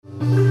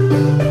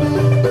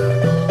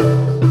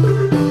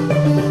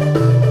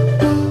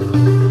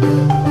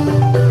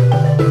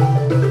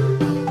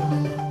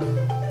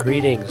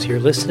You're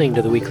listening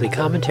to the weekly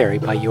commentary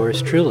by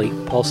yours truly,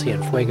 Paul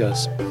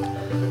Cienfuegos.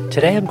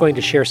 Today I'm going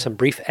to share some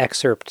brief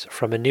excerpts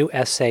from a new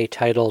essay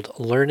titled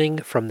Learning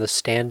from the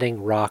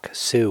Standing Rock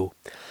Sioux.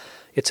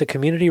 It's a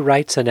community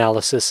rights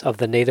analysis of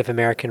the Native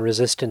American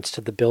resistance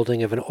to the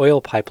building of an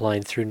oil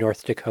pipeline through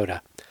North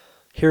Dakota.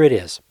 Here it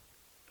is.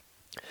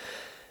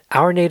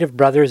 Our Native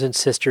brothers and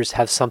sisters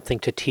have something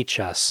to teach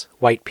us,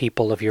 white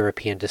people of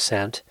European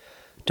descent.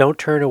 Don't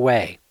turn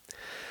away.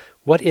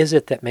 What is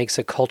it that makes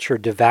a culture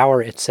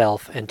devour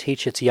itself and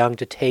teach its young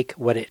to take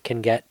what it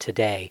can get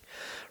today,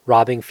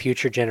 robbing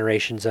future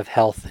generations of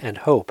health and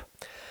hope?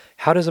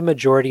 How does a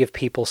majority of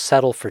people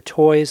settle for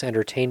toys,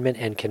 entertainment,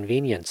 and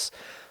convenience,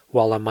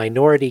 while a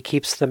minority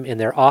keeps them in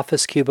their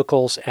office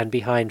cubicles and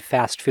behind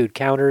fast food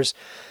counters,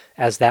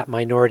 as that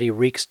minority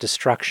wreaks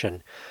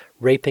destruction,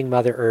 raping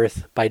Mother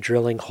Earth by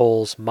drilling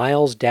holes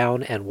miles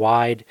down and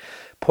wide,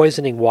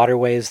 poisoning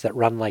waterways that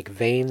run like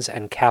veins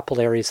and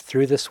capillaries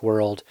through this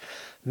world,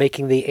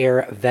 making the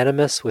air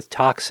venomous with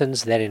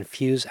toxins that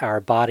infuse our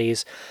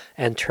bodies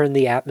and turn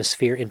the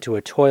atmosphere into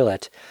a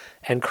toilet,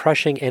 and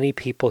crushing any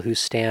people who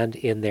stand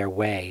in their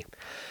way.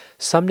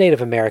 Some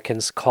Native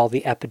Americans call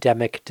the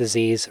epidemic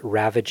disease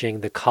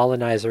ravaging the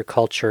colonizer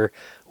culture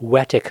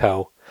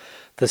Wetiko.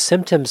 The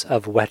symptoms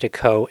of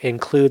Wetiko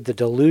include the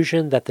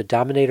delusion that the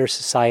dominator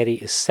society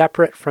is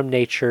separate from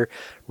nature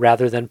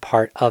rather than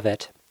part of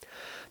it.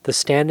 The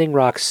Standing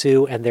Rock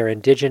Sioux and their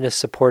indigenous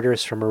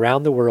supporters from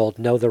around the world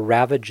know the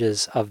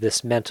ravages of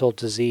this mental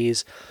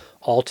disease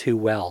all too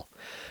well.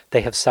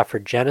 They have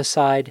suffered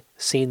genocide,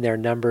 seen their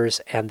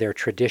numbers and their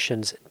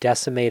traditions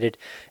decimated,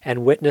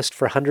 and witnessed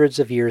for hundreds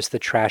of years the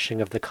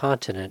trashing of the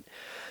continent.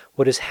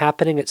 What is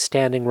happening at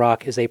Standing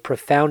Rock is a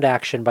profound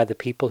action by the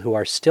people who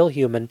are still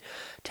human,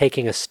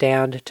 taking a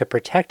stand to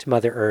protect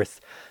Mother Earth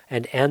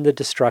and end the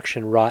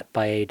destruction wrought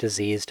by a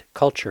diseased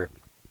culture.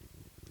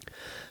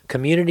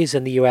 Communities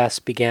in the U.S.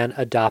 began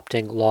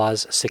adopting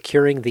laws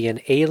securing the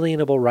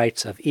inalienable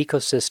rights of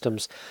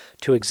ecosystems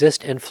to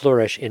exist and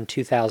flourish in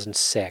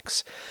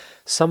 2006.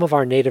 Some of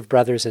our Native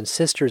brothers and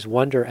sisters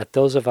wonder at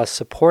those of us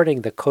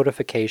supporting the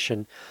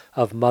codification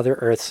of Mother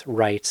Earth's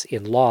rights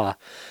in law.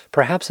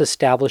 Perhaps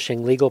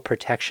establishing legal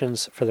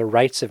protections for the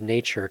rights of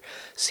nature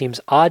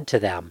seems odd to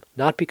them,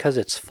 not because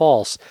it's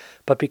false,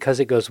 but because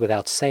it goes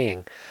without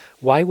saying.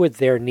 Why would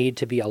there need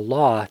to be a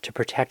law to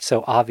protect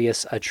so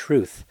obvious a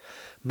truth?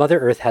 Mother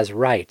Earth has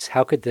rights.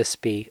 How could this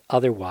be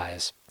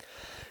otherwise?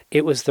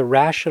 It was the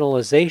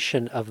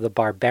rationalization of the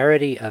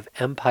barbarity of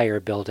empire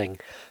building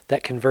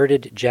that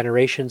converted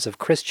generations of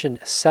Christian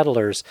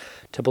settlers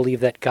to believe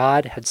that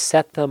God had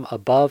set them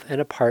above and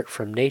apart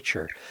from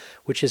nature,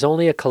 which is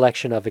only a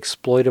collection of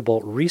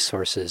exploitable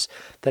resources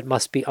that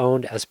must be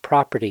owned as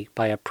property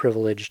by a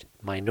privileged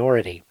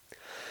minority.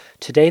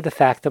 Today, the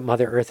fact that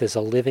Mother Earth is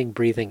a living,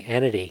 breathing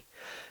entity,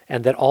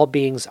 and that all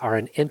beings are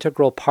an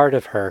integral part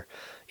of her,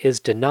 is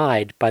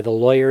denied by the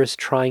lawyers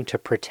trying to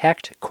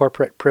protect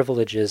corporate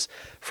privileges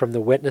from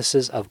the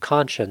witnesses of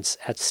conscience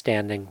at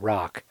Standing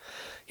Rock.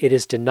 It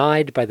is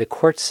denied by the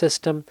court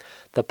system,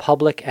 the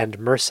public and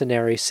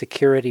mercenary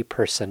security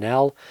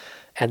personnel,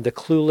 and the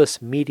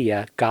clueless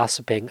media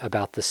gossiping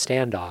about the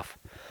standoff.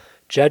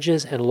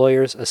 Judges and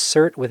lawyers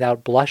assert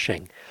without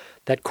blushing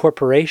that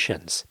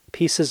corporations,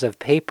 pieces of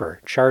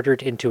paper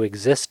chartered into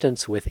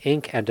existence with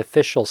ink and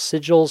official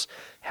sigils,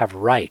 have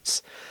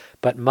rights.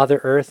 But Mother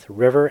Earth,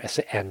 rivers,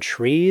 and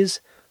trees?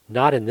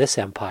 Not in this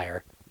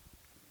empire.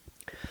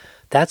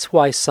 That's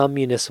why some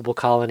municipal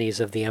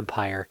colonies of the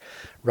empire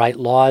write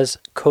laws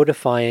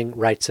codifying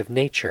rights of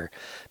nature,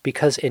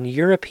 because in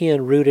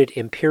European-rooted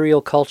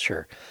imperial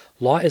culture,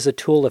 law is a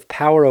tool of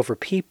power over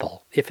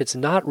people. If it's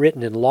not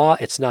written in law,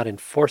 it's not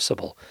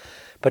enforceable.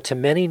 But to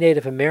many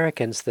Native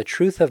Americans, the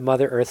truth of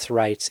Mother Earth's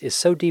rights is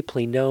so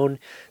deeply known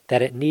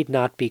that it need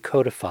not be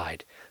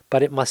codified,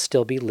 but it must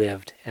still be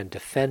lived and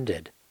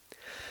defended.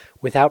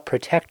 Without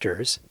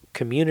protectors,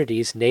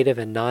 communities, native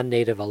and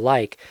non-native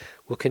alike,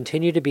 will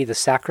continue to be the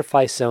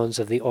sacrifice zones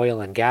of the oil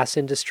and gas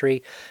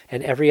industry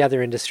and every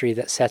other industry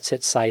that sets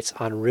its sights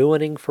on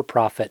ruining for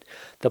profit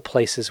the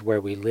places where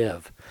we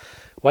live.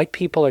 White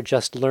people are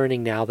just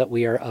learning now that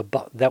we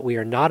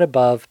are not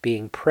above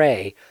being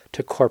prey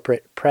to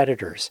corporate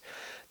predators.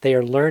 They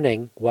are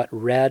learning what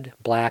red,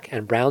 black,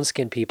 and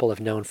brown-skinned people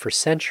have known for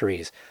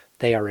centuries.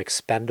 They are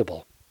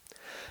expendable.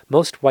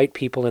 Most white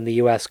people in the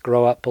U.S.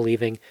 grow up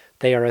believing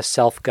they are a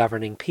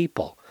self-governing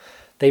people.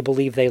 They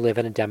believe they live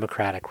in a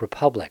democratic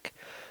republic.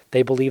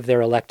 They believe their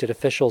elected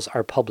officials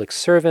are public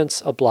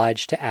servants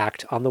obliged to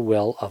act on the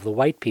will of the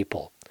white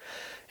people.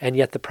 And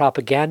yet the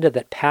propaganda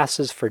that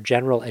passes for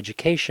general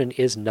education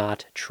is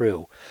not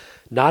true.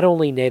 Not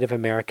only Native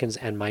Americans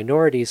and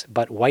minorities,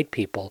 but white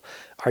people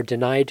are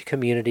denied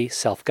community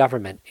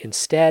self-government.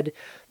 Instead,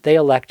 they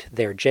elect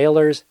their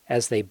jailers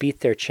as they beat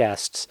their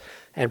chests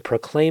and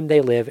proclaim they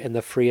live in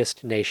the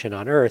freest nation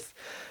on earth,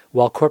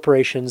 while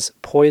corporations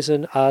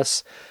poison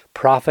us,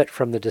 profit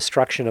from the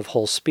destruction of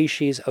whole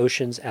species,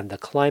 oceans, and the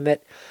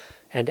climate,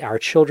 and our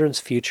children's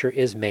future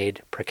is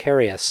made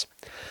precarious.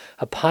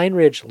 A Pine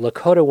Ridge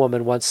Lakota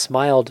woman once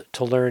smiled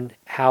to learn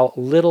how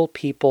little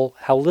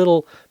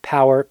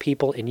power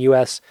people in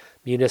U.S.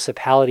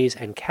 municipalities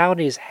and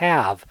counties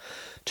have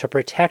to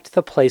protect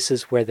the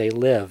places where they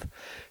live.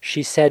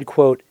 She said,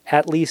 quote,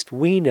 "At least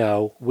we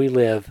know we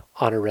live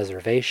on a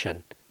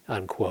reservation,"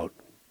 unquote.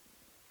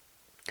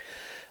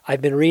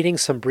 I've been reading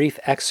some brief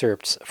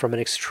excerpts from an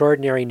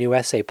extraordinary new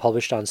essay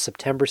published on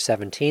September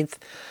 17th,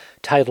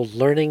 titled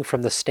Learning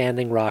from the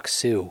Standing Rock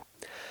Sioux.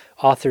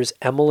 Authors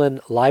Emmeline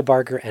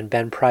Leibarger and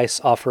Ben Price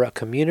offer a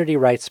community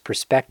rights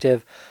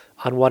perspective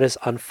on what is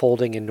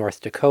unfolding in North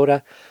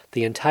Dakota.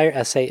 The entire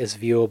essay is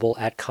viewable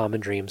at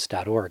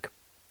commondreams.org.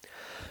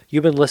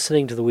 You've been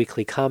listening to the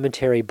weekly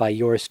commentary by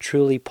yours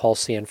truly, Paul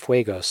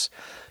Cienfuegos.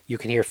 You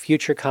can hear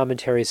future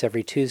commentaries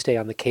every Tuesday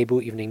on the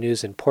KBOO Evening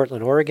News in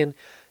Portland, Oregon,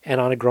 and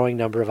on a growing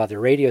number of other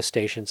radio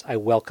stations. I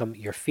welcome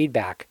your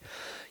feedback.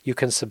 You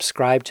can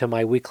subscribe to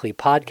my weekly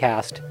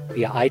podcast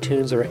via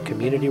iTunes or at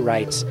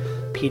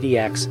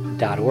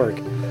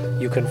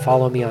communityrightspdx.org. You can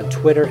follow me on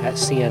Twitter at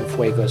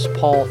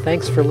CNFuegosPaul.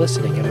 Thanks for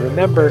listening, and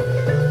remember,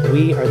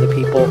 we are the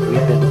people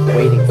we've been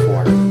waiting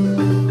for.